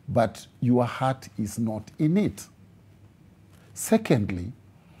 but your heart is not in it. Secondly,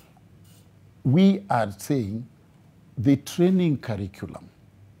 we are saying the training curriculum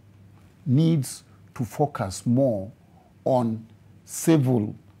needs to focus more on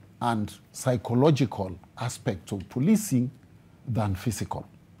civil and psychological aspects of policing than physical.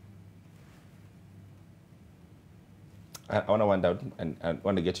 I want to wind down and I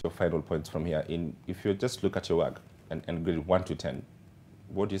want to get your final points from here. If you just look at your work and grade 1 to 10,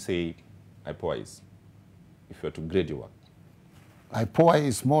 what do you say IPOA is, if you were to grade your work? IPOA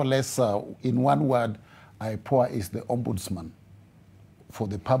is more or less, in one word, IPOA is the ombudsman for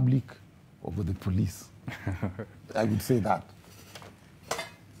the public over the police. I would say that.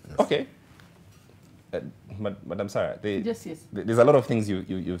 Yes. Okay. Madam Sarah, yes. There's a lot of things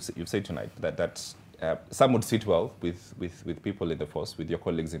you've said tonight that some would sit well with people in the force, with your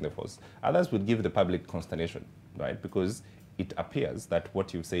colleagues in the force. Others would give the public consternation, right? Because it appears that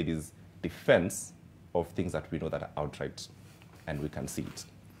what you've said is defense of things that we know that are outright and we can see it.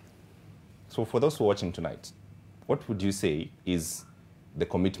 So for those who are watching tonight, what would you say is the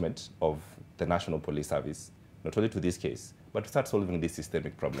commitment of the National Police Service, not only to this case, but to start solving these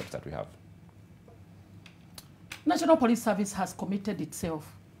systemic problems that we have? National Police Service has committed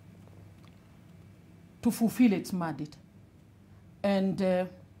itself to fulfill its mandate and to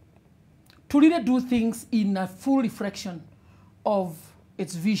really do things in a full reflection of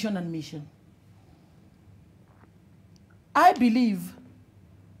its vision and mission. I believe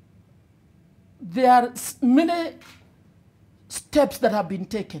there are many steps that have been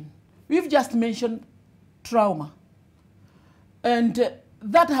taken. We've just mentioned trauma. And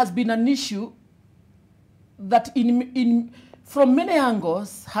that has been an issue that from many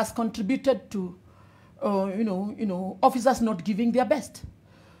angles has contributed to officers not giving their best.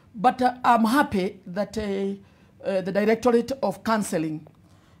 But I'm happy that the Directorate of Counseling,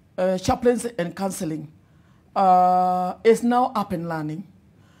 Chaplains and Counseling, is now up and running,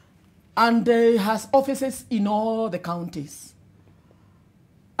 and has offices in all the counties.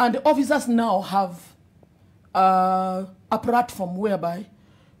 And the officers now have a platform whereby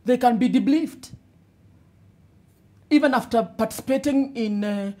they can be debriefed, even after participating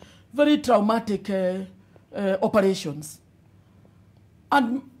in very traumatic operations.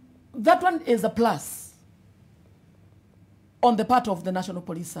 And that one is a plus on the part of the National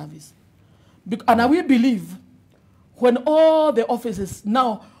Police Service. And we believe when all the offices,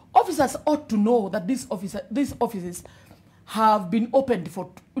 now officers ought to know that these offices have been opened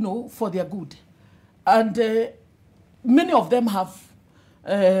for, for their good. And many of them have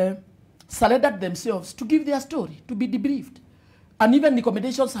surrendered themselves to give their story, to be debriefed. And even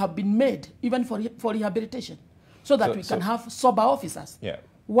recommendations have been made, even for rehabilitation, so that we can have sober officers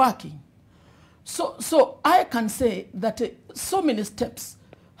working. So I can say that so many steps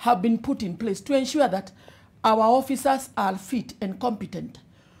have been put in place to ensure that our officers are fit and competent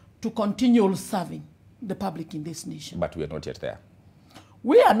to continue serving the public in this nation. But we are not yet there.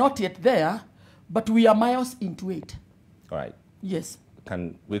 We are not yet there, but we are miles into it. All right. Yes.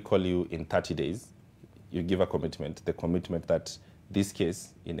 Can we call you in 30 days? You give a commitment, the commitment that this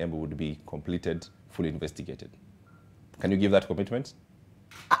case in Embu would be completed, fully investigated. Can you give that commitment?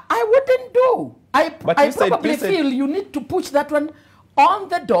 I wouldn't do. I probably feel you need to push that one on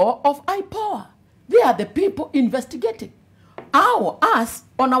the door of IPOA. They are the people investigating. Us,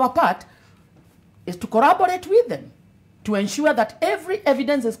 on our part, is to collaborate with them to ensure that every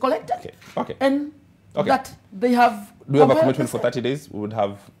evidence is collected and that they have... Do you have a commitment for 30 days? We would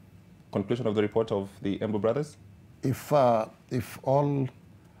have conclusion of the report of the Embu brothers? If all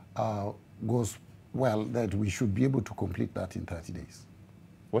goes well, that we should be able to complete that in 30 days.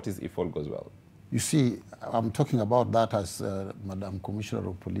 What is if all goes well? You see, I'm talking about that as Madam Commissioner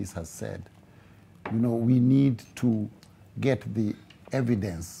of Police has said. We need to get the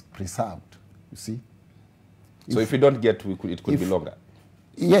evidence preserved, you see. So if we don't get, it could be longer?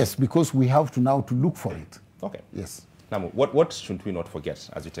 Yes, because we have to now to look for it. Okay. Yes. Namu, what should we not forget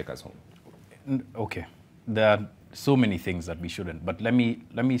as you take us home? Okay. There are so many things that we shouldn't, but let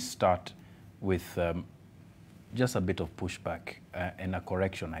me start with just a bit of pushback and a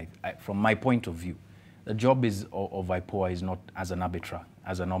correction. From my point of view, the job of IPOA is not as an arbiter,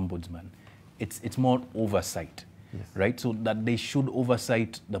 as an ombudsman. It's more oversight, right? So that they should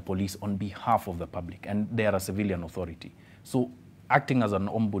oversight the police on behalf of the public, and they are a civilian authority. So acting as an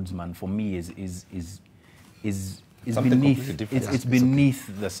ombudsman for me is beneath. It's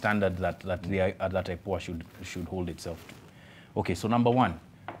beneath the standard that IPOA should hold itself to. Okay, so number one,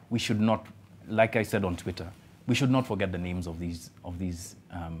 we should not, like I said on Twitter, we should not forget the names of these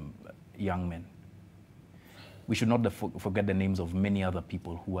young men. We should not forget the names of many other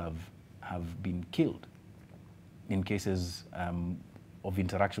people who have been killed in cases of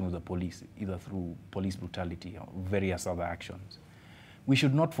interaction with the police, either through police brutality or various other actions. We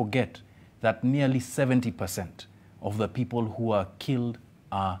should not forget that nearly 70% of the people who are killed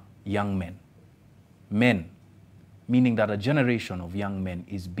are young men. Men, meaning that a generation of young men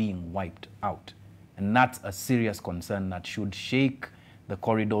is being wiped out. And that's a serious concern that should shake the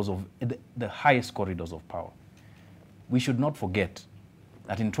corridors of the highest corridors of power. We should not forget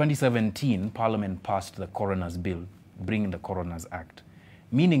that in 2017, Parliament passed the Coroner's Bill, bringing the Coroner's Act,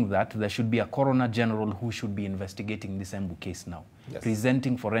 meaning that there should be a Coroner General who should be investigating this Embu case now,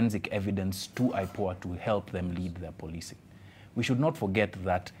 presenting forensic evidence to IPOA to help them lead their policing. We should not forget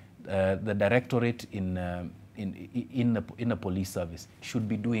that the Directorate in the police service should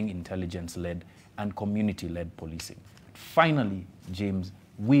be doing intelligence-led and community-led policing. Finally, James,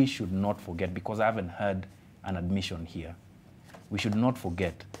 we should not forget, because I haven't heard an admission here, we should not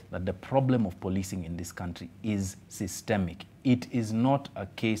forget that the problem of policing in this country is systemic. It is not a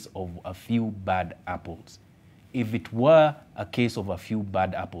case of a few bad apples. If it were a case of a few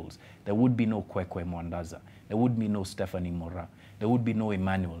bad apples, there would be no Kwekwe Mwandaza, there would be no Stephanie Mora, there would be no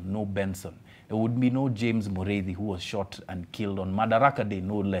Emmanuel, no Benson, there would be no James Mureithi, who was shot and killed on Madaraka Day,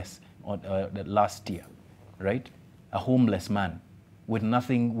 no less, last year, right? A homeless man with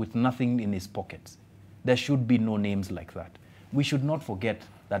nothing in his pockets. There should be no names like that. we should not forget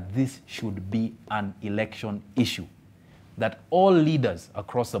that this should be an election issue that all leaders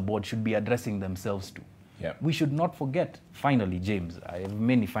across the board should be addressing themselves to. Yeah. We should not forget, finally, James, I have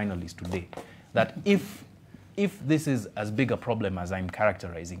many finalists today, that if this is as big a problem as I'm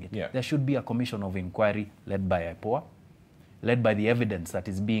characterizing it, there should be a commission of inquiry led by IPOA, led by the evidence that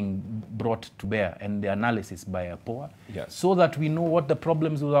is being brought to bear and the analysis by IPOA, so that we know what the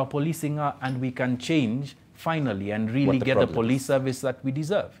problems with our policing are and we can change finally and really get the police service that we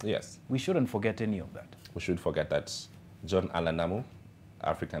deserve. Yes. We shouldn't forget any of that. We should forget that. John-Allan Namu,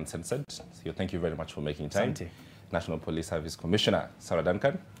 African censored. So thank you very much for making time. Asante. National Police Service Commissioner Sarah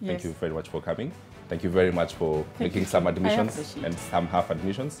Duncan, thank Yes. you very much for coming. Thank you very much for making some admissions and some half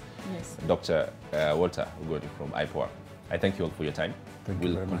admissions. Yes. Dr. Walter Ogony from IPOA. I thank you all for your time. Thank you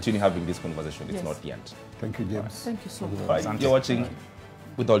we'll very much. continue having this conversation. It's Yes. not the end. Thank you, James. Thank you so much. Right. You're watching,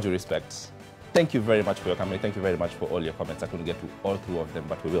 with all due respect, thank you very much for your comment. Thank you very much for all your comments. I couldn't get to all through of them,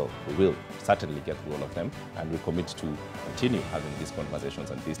 but we will. We will certainly get through all of them, and we commit to continue having these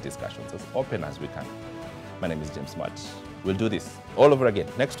conversations and these discussions as open as we can. My name is James Mudd. We'll do this all over again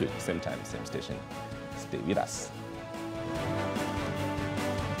next week, same time, same station. Stay with us.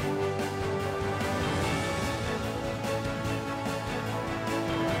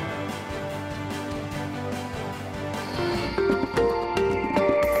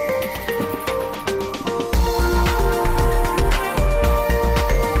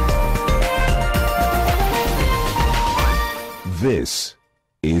 This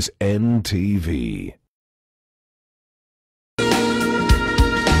is NTV.